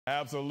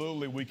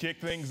Absolutely. We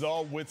kick things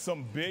off with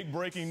some big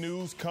breaking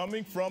news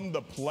coming from the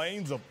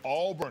plains of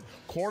Auburn.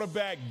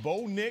 Quarterback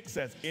Bo Nix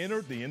has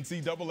entered the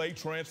NCAA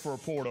transfer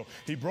portal.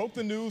 He broke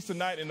the news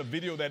tonight in a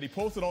video that he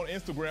posted on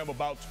Instagram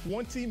about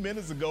 20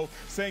 minutes ago,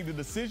 saying the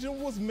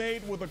decision was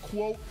made with a,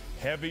 quote,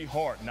 heavy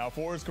heart. Now,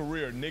 for his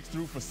career, Nix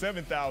threw for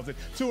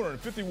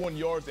 7,251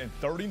 yards and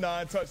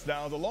 39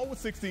 touchdowns, along with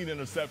 16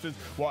 interceptions,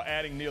 while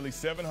adding nearly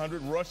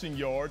 700 rushing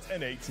yards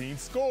and 18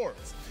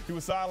 scores. He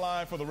was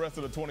sidelined for the rest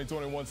of the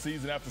 2021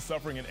 season after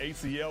suffering an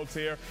ACL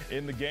tear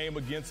in the game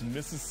against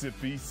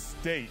Mississippi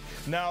State.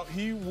 Now,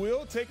 he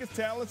will take his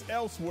talents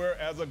elsewhere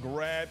as a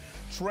grad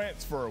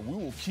transfer. We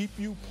will keep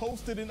you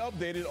posted and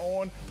updated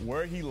on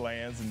where he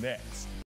lands next.